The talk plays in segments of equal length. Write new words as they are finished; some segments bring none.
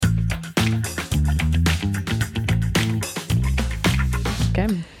Okay.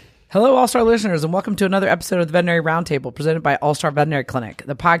 Hello, All-Star listeners, and welcome to another episode of the Veterinary Roundtable presented by All-Star Veterinary Clinic,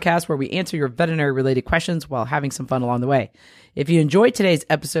 the podcast where we answer your veterinary-related questions while having some fun along the way. If you enjoyed today's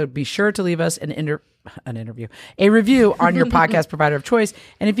episode, be sure to leave us a review on your podcast provider of choice.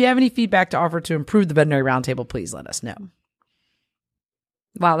 And if you have any feedback to offer to improve the Veterinary Roundtable, please let us know.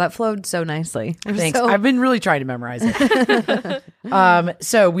 Wow, that flowed so nicely. Thanks. I've been really trying to memorize it.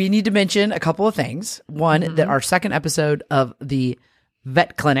 So we need to mention a couple of things. One, that our second episode of the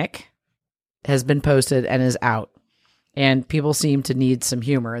Vet Clinic has been posted and is out. And people seem to need some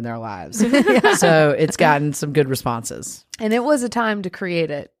humor in their lives. So it's gotten some good responses. And it was a time to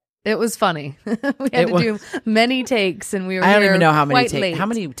create it. It was funny. We had to do many takes, and we were I don't even know how many takes. How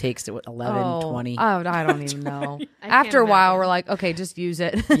many takes? 11, 20? Oh, I don't even know. After a while, we're like, okay, just use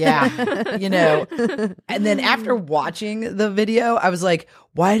it. Yeah. You know. And then after watching the video, I was like,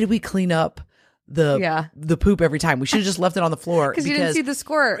 why did we clean up the poop every time? We should have just left it on the floor because you didn't see the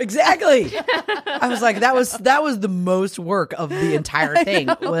squirt. Exactly. I was like, that was the most work of the entire thing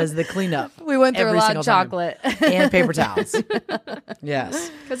was the cleanup. We went through a lot of chocolate and paper towels. Yes,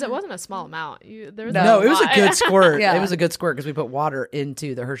 because it wasn't a small amount. It was a good squirt. It was a good squirt because we put water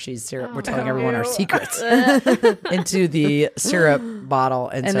into the Hershey's syrup. We're telling everyone our secrets into the syrup bottle,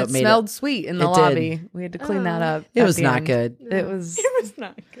 and so it smelled sweet in the lobby. We had to clean that up. It was not good. It was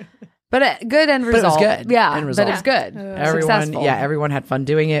not good. But good end result. But it was good. Yeah, end result. but it's good. Everyone had fun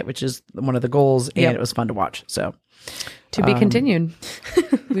doing it, which is one of the goals, and it was fun to watch. So, to be continued.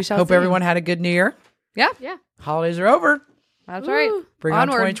 We shall hope see. everyone had a good New Year. Yeah. Holidays are over. That's right. Bring on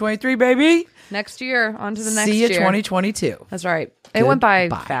 2023, baby. Next year, on to the next See year. you 2022. That's right. It went by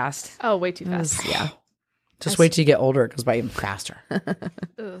fast. Oh, way too fast. Just wait till you get older. It goes by even faster.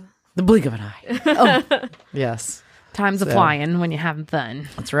 The blink of an eye. Yes. Time's a flying when you're having fun.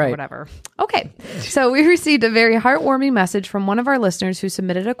 That's right. Whatever. Okay. So we received a very heartwarming message from one of our listeners who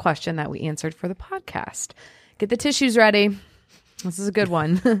submitted a question that we answered for the podcast. Get the tissues ready. This is a good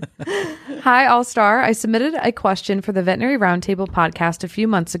one. Hi, All-Star. I submitted a question for the Veterinary Roundtable podcast a few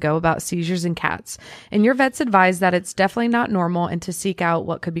months ago about seizures in cats, and your vets advised that it's definitely not normal and to seek out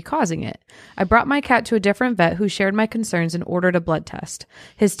what could be causing it. I brought my cat to a different vet who shared my concerns and ordered a blood test.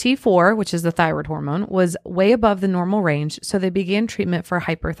 His T4, which is the thyroid hormone, was way above the normal range, so they began treatment for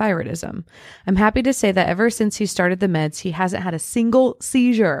hyperthyroidism. I'm happy to say that ever since he started the meds, he hasn't had a single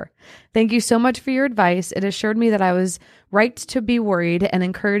seizure. Thank you so much for your advice. It assured me that I was right to be worried and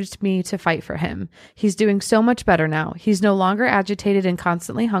encouraged me to fight for him. He's doing so much better now. He's no longer agitated and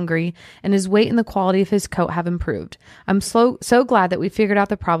constantly hungry, and his weight and the quality of his coat have improved. I'm so glad that we figured out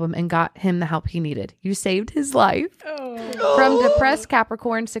the problem and got him the help he needed. You saved his life. From Depressed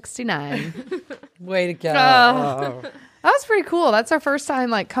Capricorn 69. Way to go. That was pretty cool. That's our first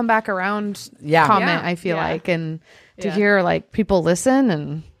time come back around comment, I feel like, and to hear people listen,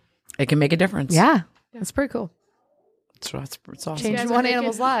 and it can make a difference. Yeah. It's pretty cool. It's awesome. Change one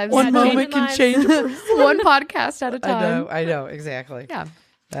animal's lives. One moment can change a person. One podcast at a time. I know, exactly. Yeah.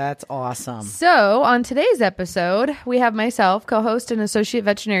 That's awesome. So on today's episode, we have myself, co-host and associate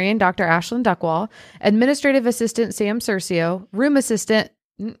veterinarian, Dr. Ashlyn Duckwall, administrative assistant, Sam Cercio, room assistant,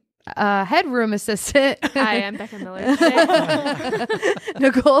 head room assistant. Hi, I'm Becca Miller today.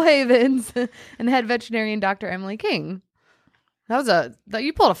 Nicole Havens, and head veterinarian, Dr. Emily King.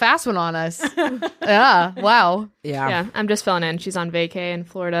 You pulled a fast one on us. Yeah. Wow. Yeah. I'm just filling in. She's on vacay in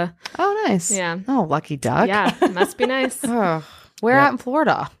Florida. Oh, nice. Yeah. Oh, lucky duck. Yeah. Must be nice. Where at in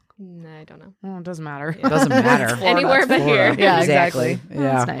Florida? I don't know. Oh, it doesn't matter. It doesn't matter. Anywhere but here. Yeah, exactly. Yeah.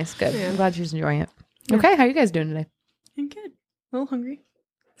 That's nice. Good. Yeah. I'm glad she's enjoying it. Okay. How are you guys doing today? I'm good. A little hungry.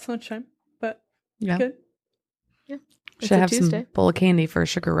 It's lunchtime, but Yeah. good. Yeah. Should have some bowl of candy for a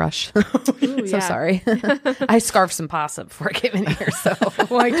sugar rush. Ooh, So sorry. I scarfed some pasta before I came in here. So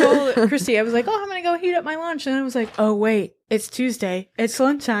Well, I told Christy, I was like, I'm going to go heat up my lunch. And I was like, oh, wait, it's Tuesday. It's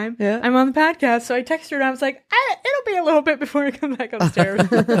lunchtime. Yeah. I'm on the podcast. So I texted her and I was like, it'll be a little bit before I come back upstairs. I'll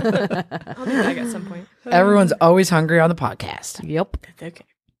be back at some point. Everyone's always hungry on the podcast. yep. That's okay.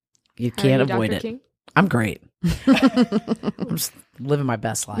 You How are can't you, avoid Dr. it. King? I'm great. I'm just living my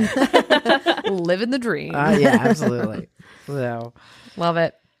best life. Living the dream. Yeah, absolutely. So, Love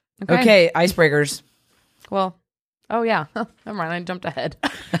it. okay, icebreakers. Well, oh yeah. Never mind. I jumped ahead.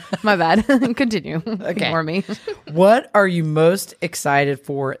 My bad. Continue. Ignore me. What are you most excited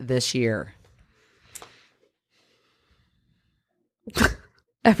for this year?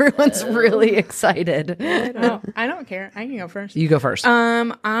 Everyone's really excited. I don't care. I can go first. You go first.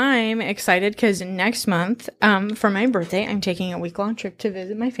 I'm excited because next month, for my birthday, I'm taking a week-long trip to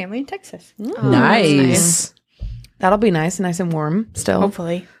visit my family in Texas. Nice. That'll be nice and warm still.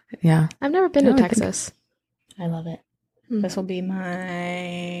 Hopefully. Yeah. I've never been to Texas. I love it. This will be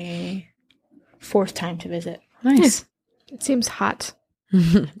my 4th time to visit. Nice. It seems hot.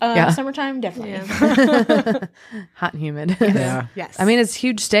 Yeah. Summertime, definitely. Yeah. Hot and humid. Yeah. Yes. I mean, it's a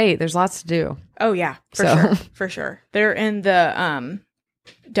huge state. There's lots to do. oh yeah, for So- sure, for sure. They're in the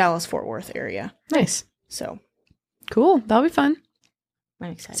Dallas Fort Worth area, Nice. so Cool. That'll be fun.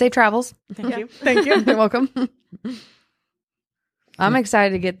 I'm excited. Safe travels. Thank you. Thank you. You're welcome. I'm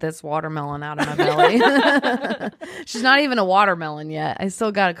excited to get this watermelon out of my belly. She's not even a watermelon yet. I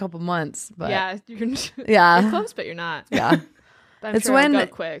still got a couple months, but Yeah, you're yeah. close, but you're not. Yeah. But I'm It's sure it'll when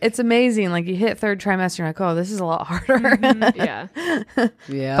go quick. it's amazing. Like you hit 3rd trimester, you're like, oh, this is a lot harder. yeah.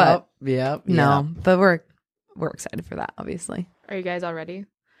 Yeah. But- Yep. No, but we're excited for that, obviously. Are you guys all ready?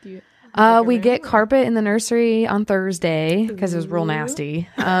 Do you? We get carpet in the nursery on Thursday because it was real nasty.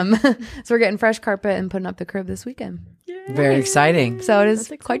 So we're getting fresh carpet and putting up the crib this weekend. Very exciting. So it is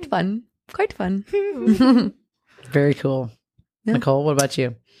That's quite fun. Quite fun. Very cool. Yeah. Nicole, what about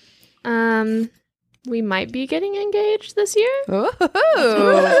you? We might be getting engaged this year.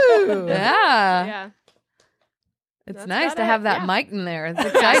 Ooh. Yeah. Yeah. It's That's nice about to it. have that Yeah. mic in there. It's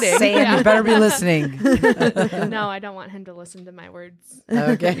exciting. Sam, Yeah. you better be listening. No, I don't want him to listen to my words.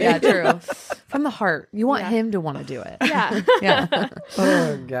 Okay. Yeah, true. From the heart. You want Yeah. him to want to do it. Yeah. Yeah.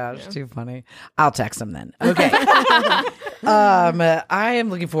 Oh gosh, too funny. I'll text him then. Okay. I am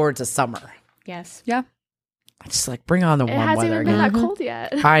looking forward to summer. Yes. Yeah. Just like bring on the It warm hasn't weather even been again. that cold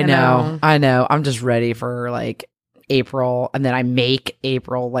yet. I know. know. I'm just ready for like April, and then I make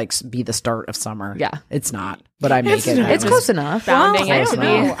April like be the start of summer. Yeah. It's not, but I make it. It's close enough. Bounding I it don't to be.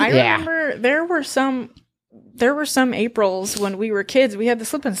 know. I Yeah. remember there were some Aprils when we were kids. We had the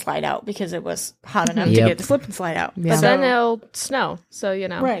slip and slide out because it was hot enough to Yep. get the slip and slide out. Yeah. But So- then it'll snow. So,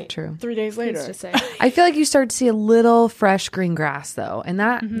 right, True. 3 days Who's later. to say? I feel like you start to see a little fresh green grass though, and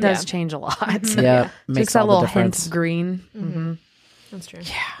that does Yeah. change a lot. Yeah, makes Just that all little the hint difference. of green. Mhm. That's true.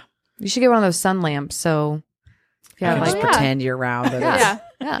 You should get one of those sun lamps. So if you I have can like, just yeah. pretend year round. That Yeah. it's-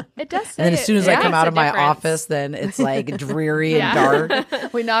 Yeah. yeah, It does say And then as soon as I it come makes out a of my difference. office, then it's like dreary and Yeah.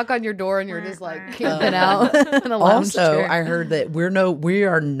 dark. we knock on your door and you're just like camping out in a lounge Also, chair. I heard that we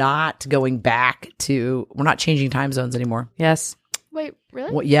are not going back to. We're not changing time zones anymore. Yes. Wait,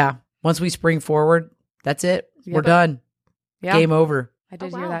 really? Well, yeah, once we spring forward, that's it. Yep. We're done. Yeah. Game over. I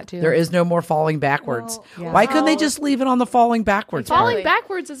did Oh, hear wow. that too. There is no more falling backwards. Well, Yeah. Why couldn't they well, just leave it on the falling backwards Falling part?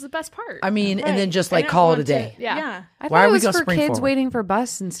 backwards is the best part. I mean, and then right. just I like don't call it a want to- day. Yeah. I thought Why are it we was gonna for spring kids forward? waiting for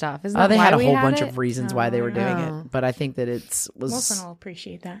bus and stuff. Isn't Oh, that they why had a we whole bunch it? of reasons why they were doing Oh. it, but I think that it was Wilson will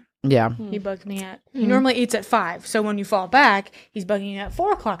appreciate that. yeah. He bugs me at. He normally eats at 5, so when you fall back, he's bugging you at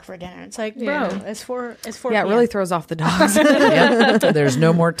 4:00 for dinner. It's like, bro, Yeah. it's 4. It's 4. Yeah, it really throws off the dogs. Yep. There's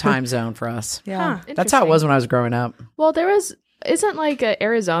no more time zone for us. yeah. Huh. That's how it was when I was growing up. Well, isn't like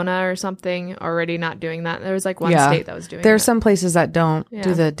Arizona or something already not doing that? There was like one Yeah. state that was doing There's it. some places that don't Yeah.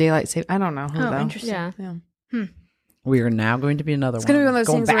 do the daylight save. I don't know who Oh, though. interesting. Yeah. Yeah. We are now going to be another It's gonna be one of those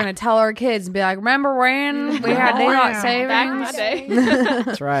Going things we're back. gonna tell our kids and be like, "Remember when we had daylight Back in my savings?" day.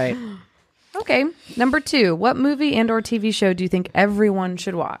 That's right. Okay, number 2. What movie and/or TV show do you think everyone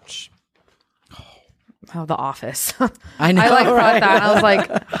should watch? Oh, The Office. I know. I like right? thought that. I was like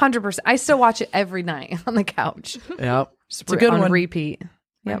 100%. I still watch it every night on the couch. Yep. It's a good on one. repeat.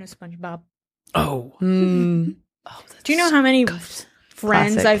 Mine Yep. was SpongeBob. Oh. Mm. Do you know how many friends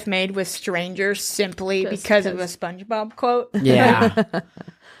Classic. I've made with strangers simply Just because of a SpongeBob quote? Yeah.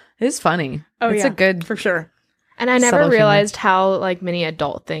 It's funny. Oh, it's yeah, a good. for sure. And I never Subtle humor. realized how like many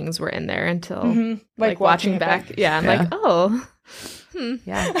adult things were in there until Mhm. like watching it back. Yeah, I'm Yeah. like, oh,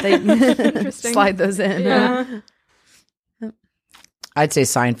 Yeah, they Interesting. slide those in. Yeah. I'd say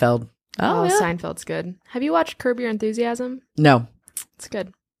Seinfeld. Oh, yeah. Seinfeld's good. Have you watched Curb Your Enthusiasm? No. It's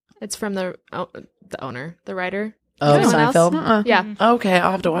good. It's from the owner, the writer. Oh, Anyone else? Seinfeld. Uh-uh. Yeah, Okay,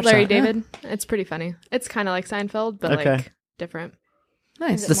 I'll have to watch Larry that. David. It's pretty funny. It's kind of like Seinfeld, but Okay. like different.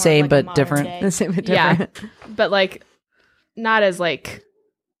 Nice. Is it The more same, like a but modern different. day? The same, but Yeah. different. But like, not as like,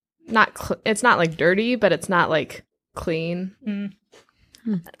 it's not like dirty, but it's not like clean. Mm.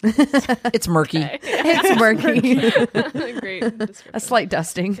 It's murky. It's murky. Great description. A slight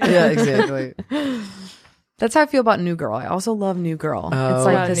dusting. Yeah, exactly. That's how I feel about New Girl. I also love New Girl. Oh, it's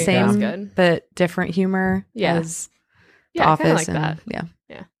like Oh, the New same Girl's good. but different humor Yeah. as The Yeah, I kinda Office. like that. Yeah.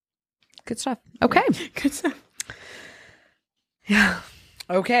 Yeah. Good stuff. Okay. Good stuff. Yeah.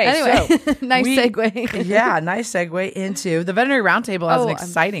 Okay. Anyway, So, nice we- segue. yeah, nice segue into the veterinary roundtable has an I'm-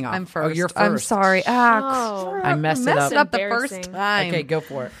 exciting I'm offer. first. Oh, you're first. I'm sorry. Ah, Oh. I messed it messed up. it up the first Embarrassing. time. Okay, go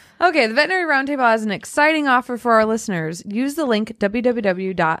for it. Okay, the Veterinary Roundtable has an exciting offer for our listeners. Use the link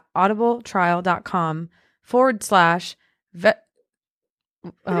www.audibletrial.com/vet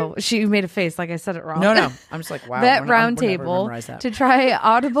Oh, she made a face like I said it wrong. No. I'm just like, wow. Vet we're never gonna Roundtable memorize that. to try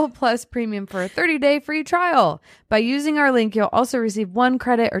Audible Plus Premium for a 30-day free trial. By using our link, you'll also receive 1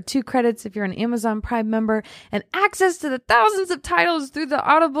 credit or 2 credits if you're an Amazon Prime member and access to the thousands of titles through the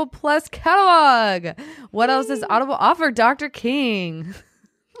Audible Plus catalog. What else does Audible offer, Dr. King?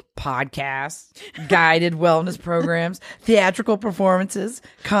 Podcasts, guided wellness programs, theatrical performances,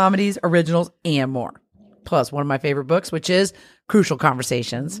 comedies, originals, and more. Plus, one of my favorite books, which is Crucial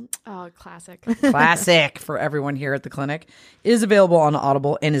Conversations, Oh, classic. classic for everyone here at the clinic, is available on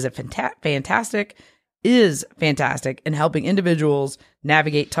Audible and is fantastic in helping individuals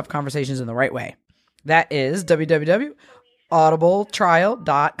navigate tough conversations in the right way. That is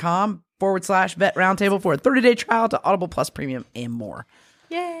www.audibletrial.com/vet roundtable for a 30-day trial to Audible Plus Premium and more.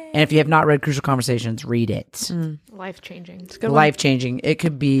 Yay. And if you have not read Crucial Conversations, read it. Life changing. Life changing. It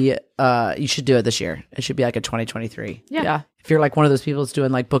could be, you should do it this year. It should be like a 2023. Yeah. If you're like one of those people that's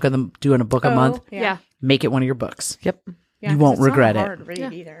doing like doing a book a month, Yeah. make it one of your books. Yep. Yeah, You 'cause won't it's not a regret it. hard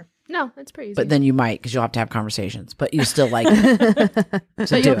read either. No, it's pretty easy. But then you might because you'll have to have conversations. But you still like it. So But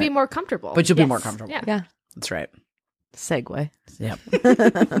do you'll be it. more comfortable. But you'll be Yes. more comfortable. Yeah. Yeah. That's right. Segue. Yep.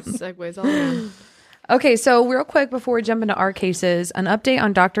 Segues all around. Okay, so real quick before we jump into our cases, an update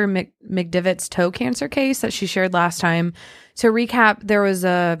on Dr. McDivitt's toe cancer case that she shared last time. To recap, there was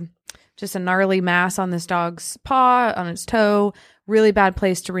just a gnarly mass on this dog's paw, on its toe, really bad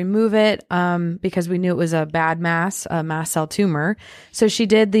place to remove it because we knew it was a bad mass, a mast cell tumor. So she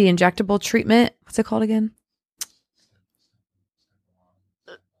did the injectable treatment. What's it called again?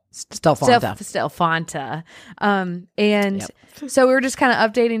 Stelfonta. Stelfonta. And so we were just kind of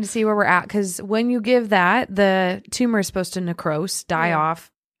updating to see where we're at because when you give that, the tumor is supposed to necrose, die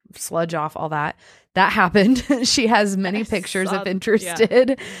off, sludge off, all that. That happened. She has many pictures saw- if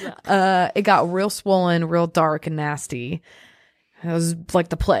interested. It got real swollen, real dark and nasty. It was like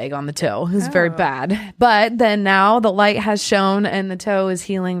the plague on the toe. It was very bad. But then now the light has shown and the toe is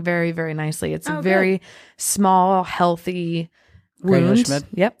healing very, very nicely. It's a very small, healthy wound. Granulation bed?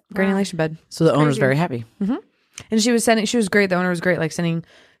 Yep. Granulation bed. So the owner's very happy. And she was great. The owner was great, like sending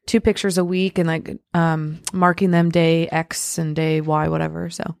 2 pictures a week and like marking them day X and day Y, whatever.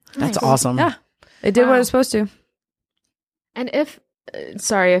 So That's awesome. yeah, it did what it was supposed to. And if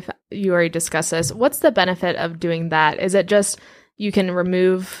you already discussed this, what's the benefit of doing that? Is it just you can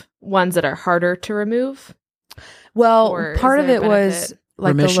remove ones that are harder to remove? Well, Or part is of there it a was benefit?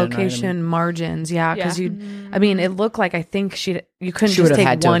 like Remission, the right? location margins. Yeah. Cause I mean, it looked like, I think you couldn't She would just have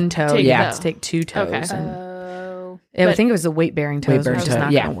had take to one toe. take You a had toe. to take 2 toes. Okay. And Oh. I But think it was the weight bearing toes, Weight-bearing which is toe,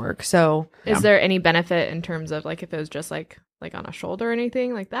 not yeah. going to work. So Is there any benefit in terms of like if it was just like on a shoulder or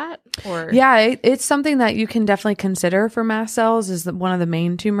anything like that? Or yeah, it's something that you can definitely consider for mast cells is one of the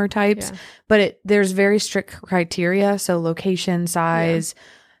main tumor types, Yeah. but there's very strict criteria. So location, size,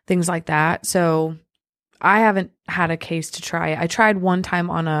 things like that. So I haven't had a case to try. I tried one time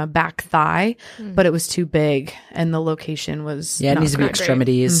on a back thigh, but it was too big and the location was Yeah, it not needs to be great.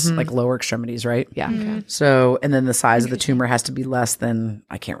 extremities, like lower extremities, right? Yeah. So, and then the size of the tumor has to be less than,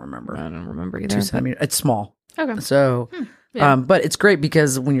 I can't remember. I don't remember either. 2 but- centimeters. It's small. Okay. So, Yeah. but it's great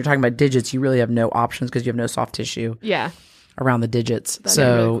because when you're talking about digits, you really have no options because you have no soft tissue Yeah. around the digits. That'd be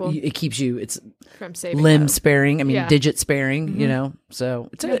So really cool. it keeps you, it's From saving limb those. sparing. I mean, Yeah. digit sparing, you know? So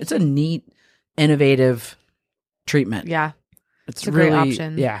it's a neat, innovative treatment. Yeah. It's a great really,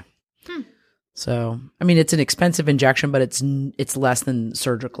 option. Yeah. So, I mean, it's an expensive injection, but it's less than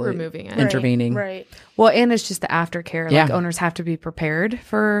surgically Removing it. intervening. Right. Well, and it's just the aftercare. Like Yeah. owners have to be prepared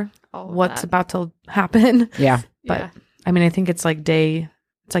for All of what's that. about to happen. Yeah. But Yeah. I mean, I think it's like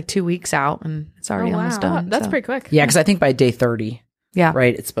 2 weeks out and it's already Oh, wow. almost done. That's so. pretty quick. Yeah, because I think by day 30, Yeah.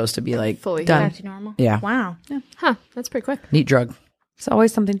 right, it's supposed to be like Fully Done. healed. Back to normal. Yeah. Wow. Huh. That's pretty quick. neat drug. It's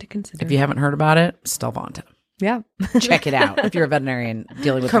always something to consider. If you haven't heard about it, Stelfonta. yeah. Check it out if you're a veterinarian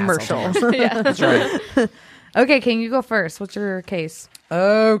dealing with Commercial. hassle. Yeah. That's right. Okay, King, you go first. What's your case?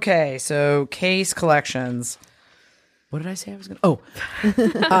 Okay, so case collections. What did I say I was going to?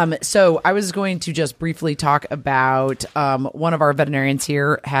 Oh, so I was going to just briefly talk about one of our veterinarians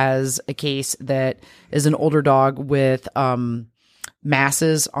here has a case that is an older dog with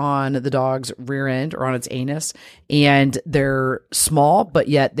masses on the dog's rear end or on its anus, and they're small, but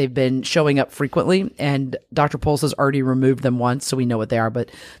yet they've been showing up frequently. And Dr. Pulse has already removed them once, so we know what they are. But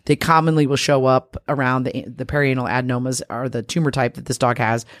they commonly will show up around the perianal adenomas, or the tumor type that this dog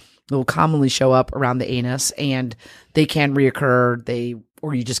has. They will commonly show up around the anus, and they can reoccur.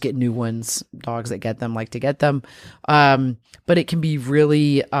 Or you just get new ones. Dogs that get them like to get them, but it can be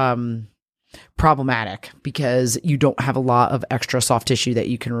really problematic because you don't have a lot of extra soft tissue that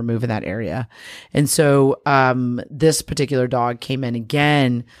you can remove in that area. And so this particular dog came in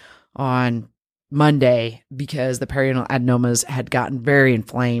again on Monday because the perianal adenomas had gotten very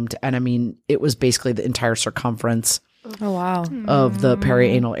inflamed. And I mean, it was basically the entire circumference Oh, wow. of the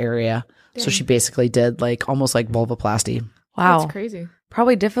perianal area. So she basically did like almost like vulvoplasty. Wow. That's crazy.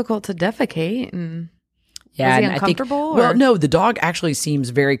 Probably difficult to defecate. And Yeah, is he and uncomfortable? well, or? no, the dog actually seems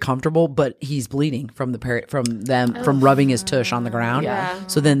very comfortable, but he's bleeding from the from rubbing his tush on the ground. Yeah.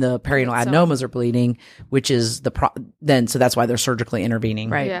 So then the perianal adenomas are bleeding, which is so that's why they're surgically intervening.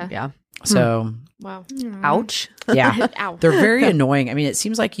 Right. Yeah. Yeah. So Wow. Ouch. yeah, Ow. they're very annoying. I mean, it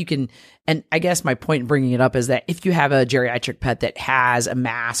seems like you can, and I guess my point in bringing it up is that if you have a geriatric pet that has a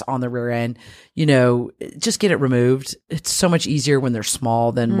mass on the rear end, just get it removed. It's so much easier when they're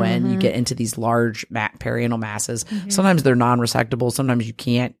small than when you get into these large perianal masses. Sometimes they're non-resectable. Sometimes you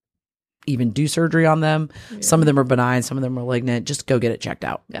can't even do surgery on them. Some of them are benign. Some of them are malignant. Just go get it checked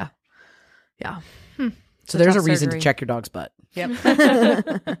out. Yeah. Yeah. So there's a tough reason surgery. to check your dog's butt. Yep.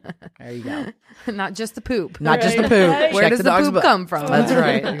 There you go. Not just the poop. Not just the poop. Where Check does the dog's poop butt. come from? That's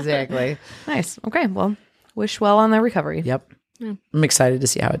right. Exactly. Nice. Okay. Well, wish well on their recovery. Yep. Yeah. I'm excited to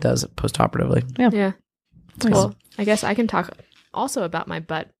see how it does post-operatively. Yeah. Nice. Well, I guess I can talk also about my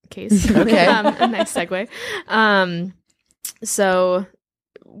butt case. Okay. A nice segue. So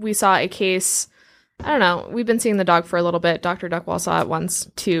we saw a case. I don't know. We've been seeing the dog for a little bit. Dr. Duckwall saw it once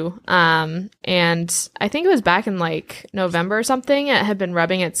too. And I think it was back in like November or something. It had been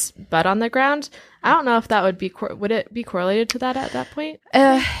rubbing its butt on the ground. I don't know if that would it be correlated to that at that point?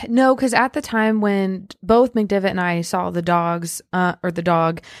 No, because at the time when both McDivitt and I saw the dogs, or the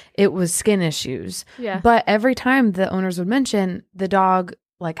dog, it was skin issues. Yeah. But every time the owners would mention the dog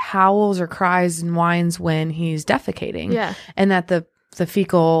like howls or cries and whines when he's defecating. Yeah. And that the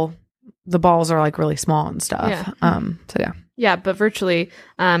fecal, the balls are like really small and stuff. Yeah. So yeah. Yeah, but virtually,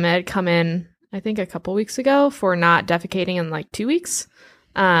 it had come in, I think, a couple weeks ago for not defecating in like 2 weeks.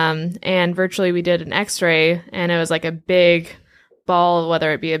 And virtually we did an x-ray and it was like a big ball,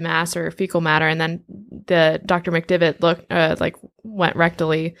 whether it be a mass or fecal matter. And then the Dr. McDivitt went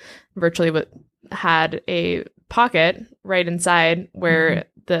rectally, virtually had a pocket right inside where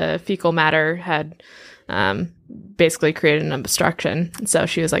the fecal matter had basically created an obstruction. So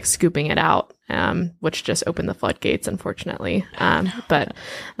she was like scooping it out, which just opened the floodgates, unfortunately. But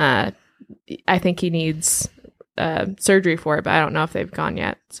I think he needs surgery for it, but I don't know if they've gone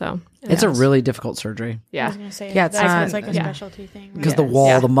yet. So It's a really difficult surgery I yeah, was gonna say, Yeah, it's that's not- like a yeah. specialty thing. because right? the wall,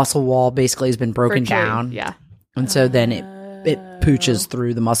 Yeah. the muscle wall basically has been broken Virtually, down. Yeah, And so then it pooches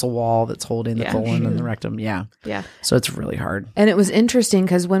through the muscle wall that's holding the Yeah. colon and the rectum. Yeah. yeah, So it's really hard. And it was interesting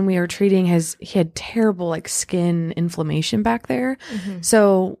because when we were treating he had terrible like skin inflammation back there.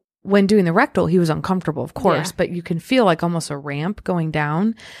 So when doing the rectal, he was uncomfortable, of course, Yeah. but you can feel like almost a ramp going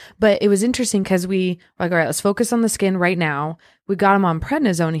down. But it was interesting because we were like, all right, let's focus on the skin right now. We got him on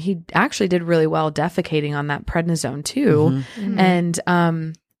prednisone. And he actually did really well defecating on that prednisone too.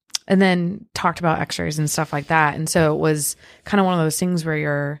 And then talked about x-rays and stuff like that. And so it was kind of one of those things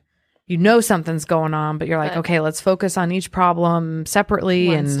where something's going on, but you're like, But- okay, let's focus on each problem separately.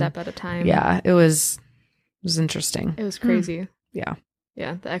 one and step at a time. yeah, it was interesting. It was crazy. Yeah.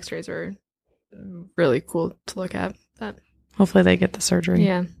 Yeah, the x-rays were really cool to look at. But Hopefully they get the surgery.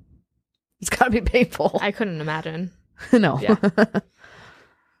 yeah, It's got to be painful. I couldn't imagine. No. Yeah.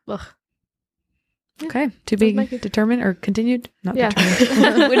 Ugh. Okay. To be Like it. determined or continued? Not Yeah.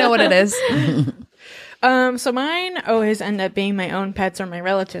 determined. We know what it is. So mine always end up being my own pets or my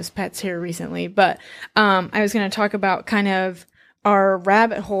relatives' pets here recently, but I was going to talk about kind of our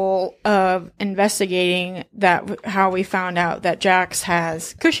rabbit hole of investigating how we found out that Jax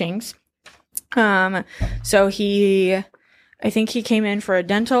has Cushing's. So I think he came in for a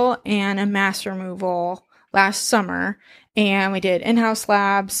dental and a mass removal last summer, and we did in-house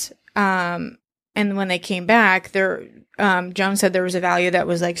labs. And when they came back, Joan said there was a value that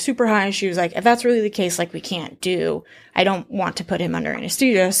was like super high. She was like, if that's really the case, like I don't want to put him under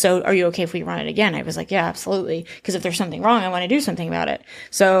anesthesia. So are you okay if we run it again? I was like, yeah, absolutely. Because if there's something wrong, I want to do something about it.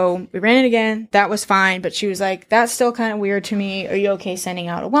 So we ran it again. That was fine. But she was like, that's still kind of weird to me. Are you okay sending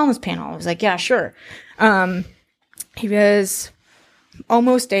out a wellness panel? I was like, yeah, sure. He was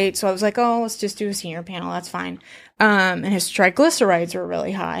almost 8. So I was like, oh, let's just do a senior panel. That's fine. And his triglycerides were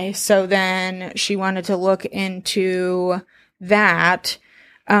really high. So then she wanted to look into that.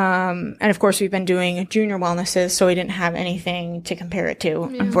 And of course we've been doing junior wellnesses, so we didn't have anything to compare it to,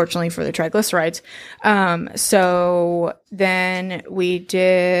 unfortunately, for the triglycerides. So then we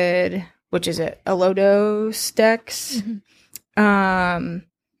did, which is it? A low dose Dex.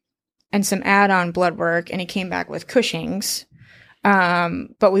 and some add-on blood work, and he came back with Cushing's.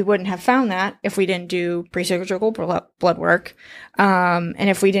 But we wouldn't have found that if we didn't do pre-surgical blood work. And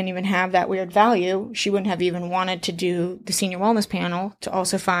if we didn't even have that weird value, she wouldn't have even wanted to do the senior wellness panel to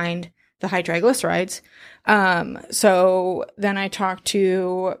also find the high triglycerides. So then I talked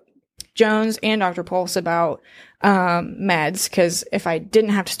to Jones and Dr. Pulse about meds, because if I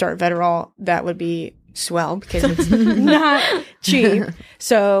didn't have to start Veterol, that would be swell, because it's not cheap.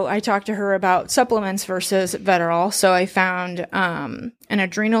 So I talked to her about supplements versus Veterol. So I found an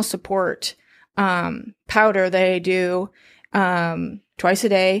adrenal support powder that I do twice a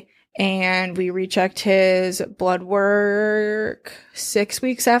day. And we rechecked his blood work 6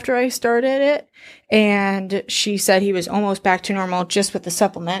 weeks after I started it. And she said he was almost back to normal just with the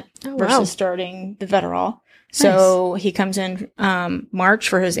supplement versus starting the Veterol. So he comes in March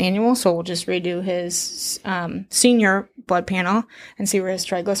for his annual. So we'll just redo his senior blood panel and see where his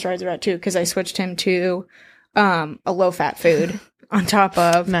triglycerides are at too. Because I switched him to a low-fat food on top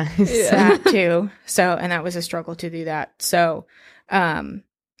of that too. So, and that was a struggle to do that. So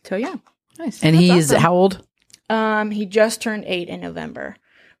yeah. Nice. And he's how old? He just turned 8 in November,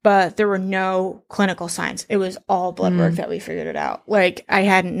 but there were no clinical signs. It was all blood work that we figured it out. Like, I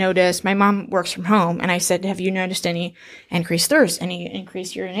hadn't noticed. My mom works from home, and I said, have you noticed any increased thirst, any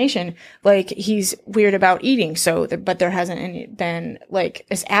increased urination? Like, he's weird about eating. So, but there hasn't been, like,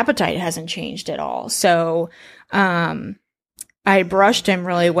 his appetite hasn't changed at all. So, I brushed him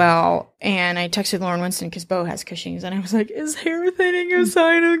really well, and I texted Lauren Winston because Bo has Cushing's, and I was like, is hair thinning a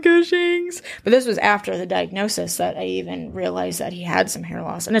sign of Cushing's? But this was after the diagnosis that I even realized that he had some hair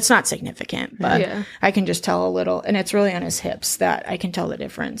loss, and it's not significant, but I can just tell a little, and it's really on his hips that I can tell the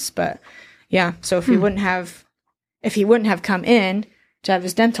difference. But yeah, so if he wouldn't have come in to have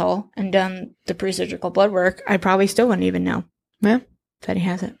his dental and done the pre-surgical blood work, I probably still wouldn't even know that he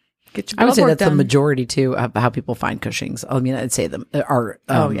has it. I would say that's the majority too of how people find Cushing's. I mean, I'd say them are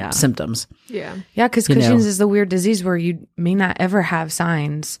symptoms. Yeah. Yeah, because Cushing's is the weird disease where you may not ever have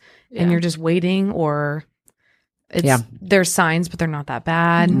signs and you're just waiting, or there's signs, but they're not that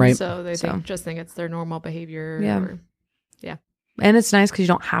bad. Right. So they just think it's their normal behavior. Yeah. And it's nice because you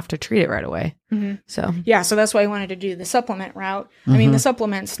don't have to treat it right away. So so that's why I wanted to do the supplement route. I mean, the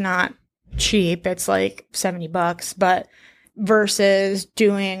supplement's not cheap. It's like $70, but versus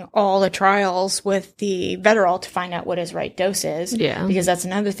doing all the trials with the Veterol to find out what his right dose is. Yeah. Because that's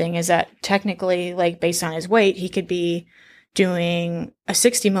another thing, is that technically, like, based on his weight, he could be doing a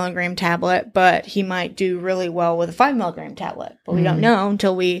 60 milligram tablet, but he might do really well with a 5 milligram tablet. But we don't know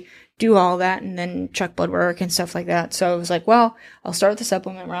until we do all that and then check blood work and stuff like that. So I was like, well, I'll start the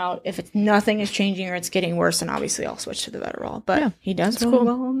supplement route. If nothing is changing or it's getting worse, then obviously I'll switch to the Veterol. But he does really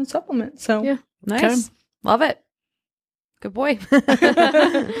well on the supplement. So nice. Love it. Good boy.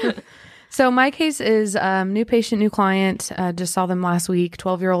 So my case is new patient, new client. Just saw them last week,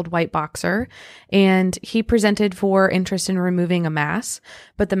 12-year-old white boxer. And he presented for interest in removing a mass.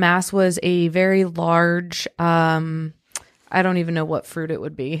 But the mass was a very large, I don't even know what fruit it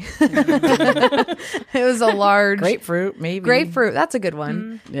would be. It was a large... grapefruit, maybe. Grapefruit, that's a good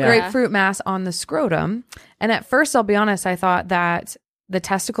one. Yeah. Grapefruit mass on the scrotum. And at first, I'll be honest, I thought that the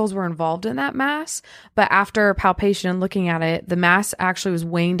testicles were involved in that mass, but after palpation and looking at it, the mass actually was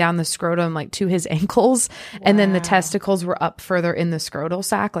weighing down the scrotum like to his ankles, and then the testicles were up further in the scrotal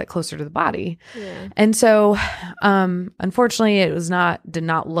sac, like closer to the body. Yeah. And so, unfortunately, it did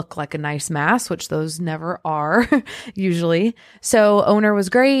not look like a nice mass, which those never are usually. So owner was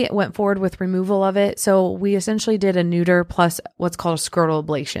great, went forward with removal of it. So we essentially did a neuter plus what's called a scrotal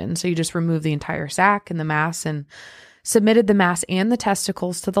ablation. So you just remove the entire sac and the mass, and submitted the mass and the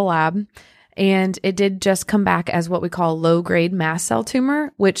testicles to the lab, and it did just come back as what we call low-grade mast cell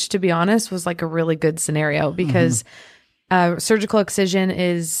tumor, which, to be honest, was like a really good scenario because surgical excision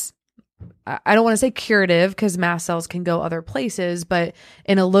is, I don't want to say curative because mast cells can go other places, but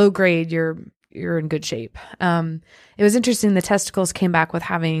in a low grade, you're in good shape. It was interesting. The testicles came back with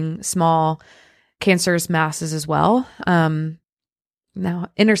having small cancerous masses as well. Now,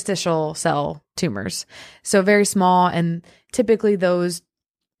 interstitial cell tumors. So very small, and typically those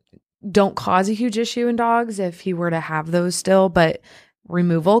don't cause a huge issue in dogs if he were to have those still, but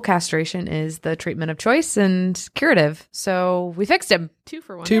removal, castration is the treatment of choice and curative. So we fixed him. 2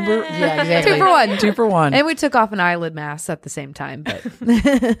 for 1. Yeah, exactly. 2 for 1. 2 for 1. And we took off an eyelid mass at the same time, but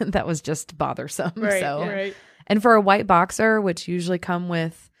that was just bothersome. Right. And for a white boxer, which usually come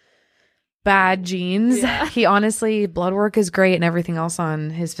with bad genes, he honestly, blood work is great and everything else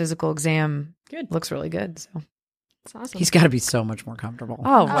on his physical exam looks really good. So It's awesome. He's got to be so much more comfortable.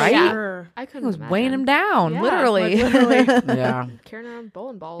 Oh, right. yeah. Sure. I He couldn't was imagine. weighing him down, Yeah, literally. Yeah. Carrying around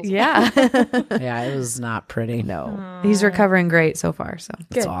bowling balls. Yeah. Yeah, it was not pretty. No. He's recovering great so far. So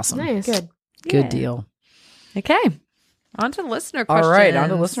That's awesome. Nice. good. Good Yeah. deal. Okay. On to listener All questions. right, on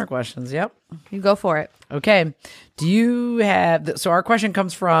to listener questions. Yep. You go for it. Okay. Do you have, so our question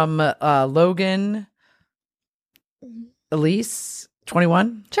comes from Logan Elise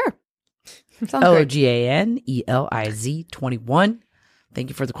 21. Sure. Sounds great. LOGANELIZ 21. Thank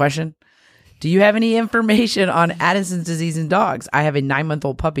you for the question. Do you have any information on Addison's disease in dogs? I have a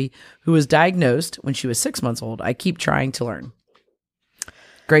 9-month-old puppy who was diagnosed when she was 6 months old. I keep trying to learn.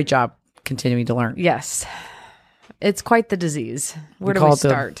 Great job continuing to learn. Yes. It's quite the disease. Where do call we it the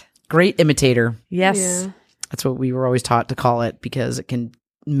start? Great imitator. Yes. Yeah. That's what we were always taught to call it because it can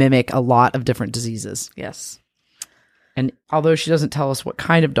mimic a lot of different diseases. Yes. And although she doesn't tell us what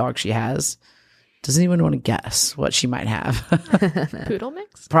kind of dog she has, does anyone want to guess what she might have? Poodle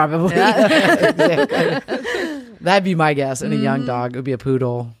mix? Probably. Exactly. That'd be my guess. And a young dog, it would be a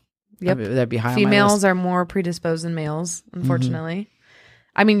poodle. Yep. That'd be high on my Females list. are more predisposed than males, unfortunately.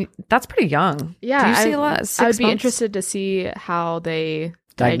 I mean, that's pretty young. Yeah. Do you see a lot? I 6 would be months? interested to see how they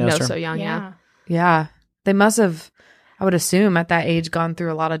Diagnose diagnose her. so young. Yeah. Yeah. They must have, I would assume, at that age gone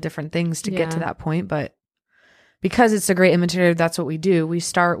through a lot of different things to get to Yeah. that point. But because it's a great imitator, that's what we do. We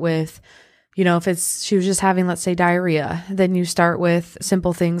start with, you know, if she was just having, let's say, diarrhea, then you start with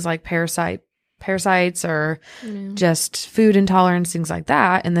simple things like parasites or just food intolerance, things like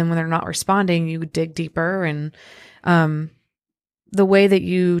that. And then when they're not responding, you dig deeper. And the way that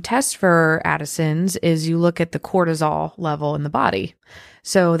you test for Addison's is you look at the cortisol level in the body.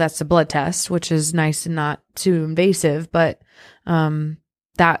 So that's a blood test, which is nice and not too invasive, but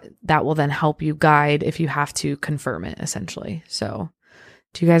that will then help you guide if you have to confirm it, essentially. So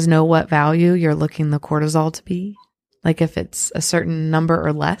do you guys know what value you're looking the cortisol to be? Like if it's a certain number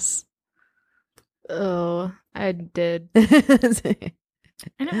or less? Oh, I did The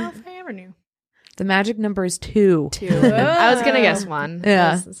I don't know if I ever knew. magic number is 2. 2. I was going to guess 1.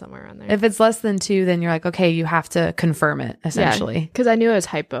 Yeah. It was somewhere around there. If it's less than 2, then you're like, okay, you have to confirm it, essentially. Because I knew it was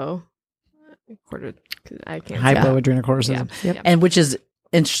hypo. I can't say. Hypoadrenocorticism. Yep. And which is,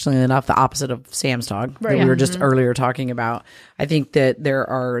 interestingly enough, the opposite of Sam's dog that we were just earlier talking about. I think that there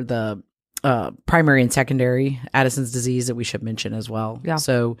are the primary and secondary Addison's disease that we should mention as well. Yeah.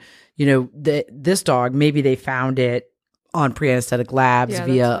 So, you know, this dog, maybe they found it on pre-anesthetic labs Yeah,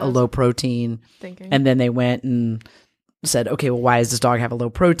 via that's what I a was low protein. Thinking. And then they went and said, okay, well, why does this dog have a low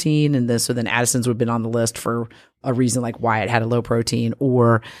protein? And so then Addison's would have been on the list for a reason like why it had a low protein,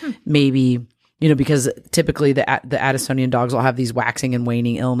 or maybe, you know, because typically the Addisonian dogs will have these waxing and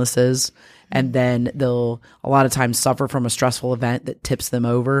waning illnesses, and then they'll a lot of times suffer from a stressful event that tips them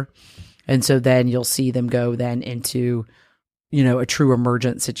over. And so then you'll see them go then into, you know, a true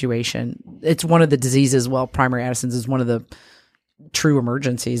emergent situation. It's one of the diseases, well, primary Addison's is one of the true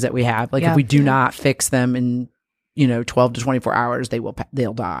emergencies that we have. Like if we do not fix them in, you know, 12 to 24 hours,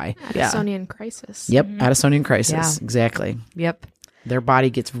 they'll die. Addisonian crisis. Yep. Addisonian crisis. Yeah. Exactly. Yep. Their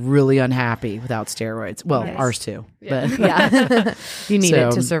body gets really unhappy without steroids. Well, ours too. Yeah. But Yeah. You need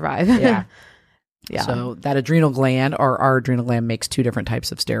it So, to survive. yeah. Yeah. So that adrenal gland, or our adrenal gland, makes 2 different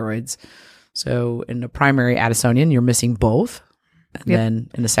types of steroids. So in the primary Addisonian, you're missing both. And then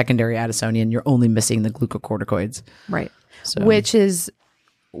in the secondary Addisonian, you're only missing the glucocorticoids. Right. So, Which is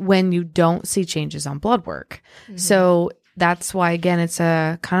when you don't see changes on blood work. So that's why, again, it's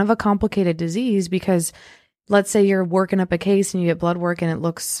a kind of a complicated disease, because let's say you're working up a case and you get blood work and it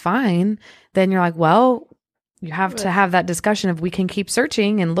looks fine. Then you're like, well, you have to have that discussion of we can keep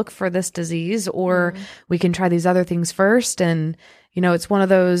searching and look for this disease, or we can try these other things first. And, you know, it's one of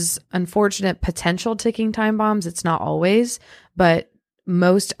those unfortunate potential ticking time bombs. It's not always, but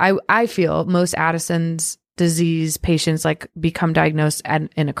I feel most Addison's disease patients like become diagnosed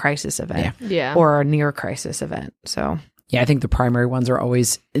in a crisis event Yeah. or a near crisis event. So yeah, I think the primary ones are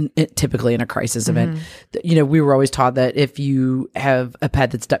always typically in a crisis event. You know, we were always taught that if you have a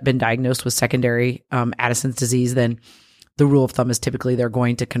pet that's been diagnosed with secondary Addison's disease, then the rule of thumb is typically they're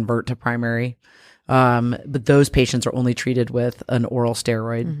going to convert to primary. But those patients are only treated with an oral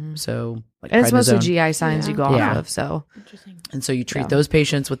steroid. So, like and it's mostly prednisone. GI signs you go Yeah. off of. So And so you treat those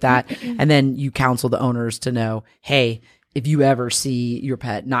patients with that, and then you counsel the owners to know, hey, if you ever see your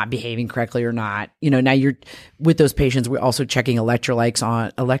pet not behaving correctly or not, you know, now you're with those patients, we're also checking electrolytes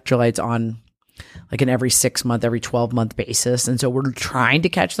on like an every 6 month, every 12-month basis. And so we're trying to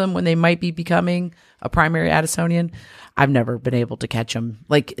catch them when they might be becoming a primary Addisonian. I've never been able to catch them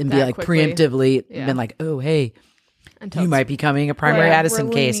and be That like quickly. preemptively Yeah. been like, oh, hey, Until you it's- might be becoming a primary We're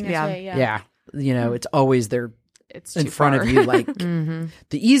Addison case. leaning this way, Yeah. You know, it's always it's in too front far. of you. Like the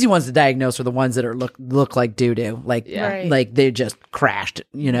easy ones to diagnose are the ones that are look like doo-doo. Like, Yeah. like they just crashed,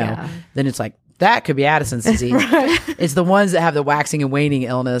 you know, Yeah. then it's like, that could be Addison's disease. It's the ones that have the waxing and waning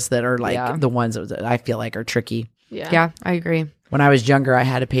illness that are like the ones that I feel like are tricky. Yeah, I agree. When I was younger, I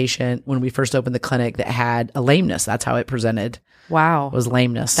had a patient when we first opened the clinic that had a lameness. That's how it presented. Wow. Was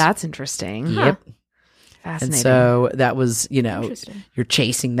lameness. That's interesting. Yep. Fascinating. And so that was, you know, Interesting. you're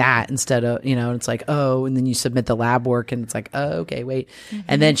chasing that instead of, you know, it's like, oh, and then you submit the lab work and it's like, oh, okay, wait.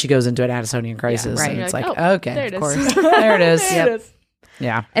 And then she goes into an Addisonian crisis. right. And You're it's like, like, oh, okay, there it of is. course. There it is. There it is.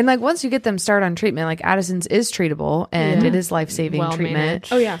 Yeah. And like once you get them started on treatment, like Addison's is treatable and it is life-saving Well treatment.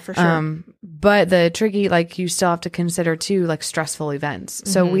 managed. Oh yeah, for sure. But the tricky, like you still have to consider too, like stressful events.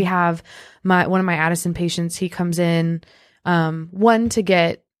 So we have one of my Addison patients, he comes in, one to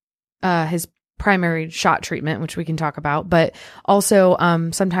get, his primary shot treatment, which we can talk about, but also,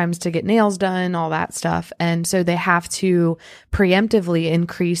 sometimes to get nails done, all that stuff. And so they have to preemptively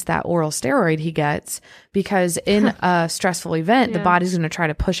increase that oral steroid he gets because in a stressful event, the body's going to try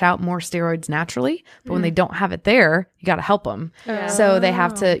to push out more steroids naturally. But when they don't have it there, you got to help them. So they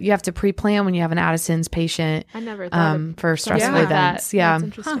have to, you have to pre-plan when you have an Addison's patient, I never thought of for stressful something like events. that. Yeah. That's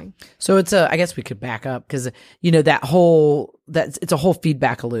interesting. So it's I guess we could back up because, you know, it's a whole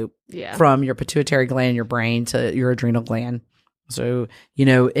feedback loop Yeah. from your pituitary gland in your brain to your adrenal gland. So, you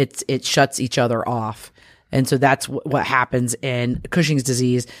know, it shuts each other off. And so that's what happens in Cushing's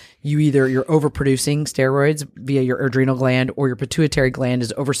disease. You're overproducing steroids via your adrenal gland, or your pituitary gland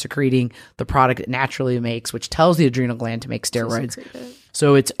is oversecreting the product it naturally makes, which tells the adrenal gland to make steroids.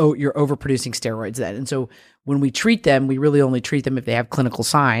 So you're overproducing steroids then. And so when we treat them, we really only treat them if they have clinical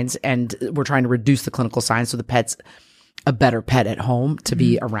signs, and we're trying to reduce the clinical signs so the pet's a better pet at home to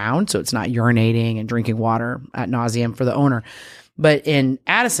be around. So it's not urinating and drinking water ad nauseum for the owner. But in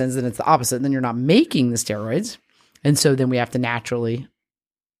Addison's, then it's the opposite. Then you're not making the steroids. And so then we have to naturally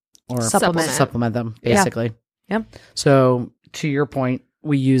or supplement them, basically. Yep. So to your point,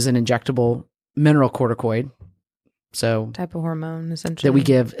 we use an injectable mineral corticoid. So Type of hormone, essentially. that we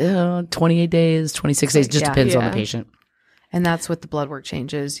give 28 days, 26 days, just depends on the patient. And that's with the blood work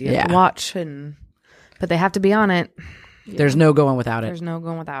changes. You have Yeah. to watch, but they have to be on it. There's no going without it. There's no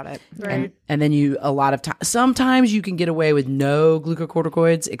going without it. Right. And then a lot of times, sometimes you can get away with no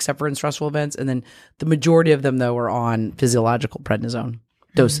glucocorticoids except for in stressful events. And then the majority of them, though, are on physiological prednisone,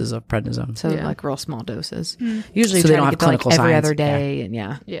 doses of prednisone So Yeah. like real small doses. Usually So try they don't to have get to like clinical every signs. other day. And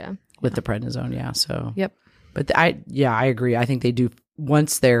Yeah. with the prednisone. Yeah. So, Yep. but I agree. I think they do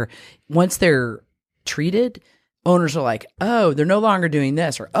once they're treated, owners are like, oh, they're no longer doing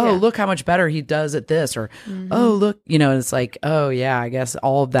this, or oh, look how much better he does at this, or oh, look, you know, it's like, oh yeah, I guess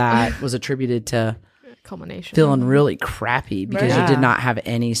all of that was attributed to Culmination. feeling really crappy because Right. you did not have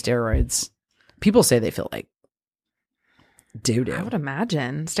any steroids. People say they feel like doo-doo. I would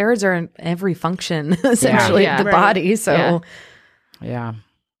imagine steroids are in every function essentially Yeah. of the Right. body. So Yeah. Yeah.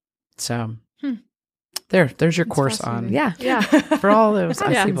 So there's your course on yeah. Yeah. for all those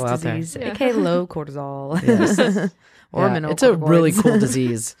Addison's people out there. disease, Yeah. aka low cortisol. Yes. Or Yeah, mineral it's a really corticoids. cool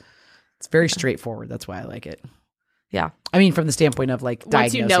disease. It's very straightforward. That's why I like it. Yeah. I mean, from the standpoint of like Once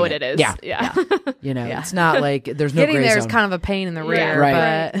diagnosing you know what it is. Yeah. Yeah. You know, Yeah. it's not like there's no Getting gray there is zone. kind of a pain in the rear.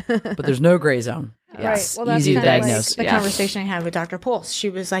 Right. But But there's no gray zone. Right. It's Well, that's easy to kind of diagnose. like the Yeah. conversation I had with Dr. Pulse. She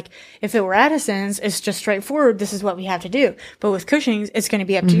was like, if it were Addison's, it's just straightforward. This is what we have to do. But with Cushing's, it's going to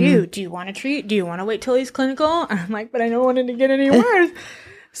be up to you. Do you want to treat? Do you want to wait till he's clinical? And I'm like, but I don't want it to get any worse.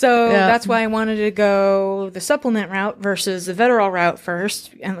 So Yeah. that's why I wanted to go the supplement route versus the Veterol route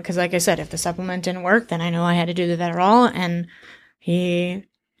first. And because like I said, if the supplement didn't work, then I know I had to do the Veterol. And he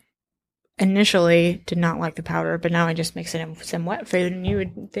initially did not like the powder, but now I just mix it in with some wet food, and you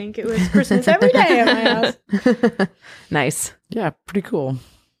would think it was Christmas every day at my house. nice. Yeah, pretty cool.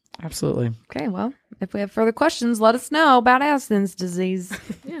 Absolutely. Okay. Well, if we have further questions, let us know about Addison's disease.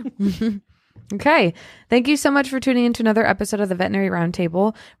 Yeah. Okay. Thank you so much for tuning in to another episode of the Veterinary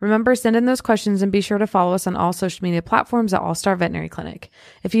Roundtable. Remember, send in those questions and be sure to follow us on all social media platforms at All Star Veterinary Clinic.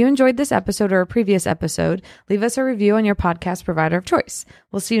 If you enjoyed this episode or a previous episode, leave us a review on your podcast provider of choice.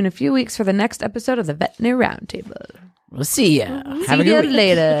 We'll see you in a few weeks for the next episode of the Veterinary Roundtable. We'll see ya. Have a See you good week.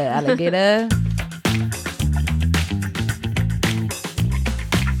 later, alligator.